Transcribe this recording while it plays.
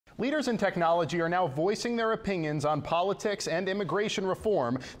Leaders in technology are now voicing their opinions on politics and immigration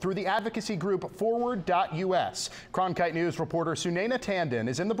reform through the advocacy group Forward.us. Cronkite News reporter Sunaina Tandon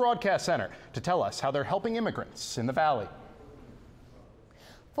is in the broadcast center to tell us how they're helping immigrants in the Valley.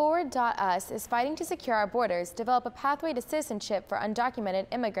 Forward.us is fighting to secure our borders, develop a pathway to citizenship for undocumented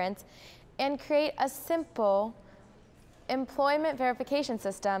immigrants, and create a simple employment verification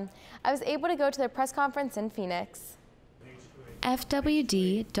system. I was able to go to their press conference in Phoenix.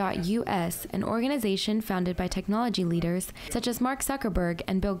 FWD.US, an organization founded by technology leaders such as Mark Zuckerberg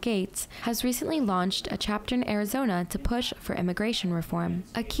and Bill Gates, has recently launched a chapter in Arizona to push for immigration reform.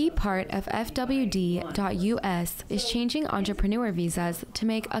 A key part of FWD.US is changing entrepreneur visas to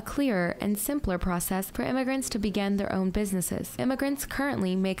make a clearer and simpler process for immigrants to begin their own businesses. Immigrants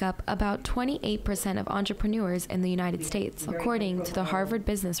currently make up about 28% of entrepreneurs in the United States, according to the Harvard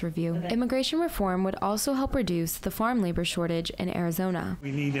Business Review. Immigration reform would also help reduce the farm labor shortage in Arizona. We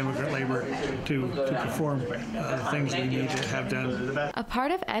need immigrant labor to perform the things we need to have done. A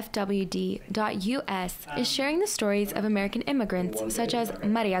part of FWD.US is sharing the stories of American immigrants, such as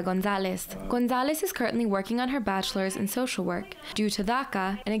Maria Gonzalez. Gonzalez is currently working on her bachelor's in social work. Due to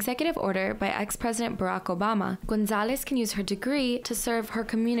DACA, an executive order by ex-President Barack Obama, Gonzalez can use her degree to serve her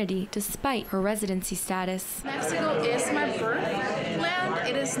community despite her residency status. Mexico is my birthland.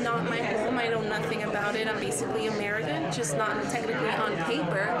 It is not my home. I know nothing about it. I'm basically American, just not technically on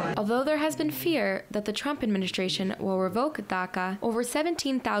paper. Although there has been fear that the Trump administration will revoke DACA, over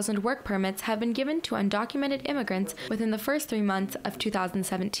 17,000 work permits have been given to undocumented immigrants within the first 3 months of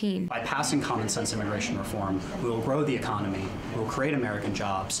 2017. By passing common sense immigration reform, we will grow the economy, we will create American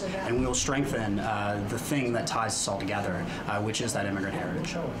jobs, and we will strengthen the thing that ties us all together, which is that immigrant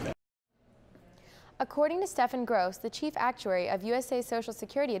heritage. According to Stephen Gross, the chief actuary of USA's Social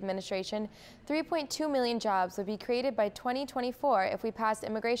Security Administration, 3.2 million jobs would be created by 2024 if we passed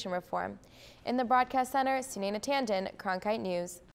immigration reform. In the broadcast center, Sunaina Tandon, Cronkite News.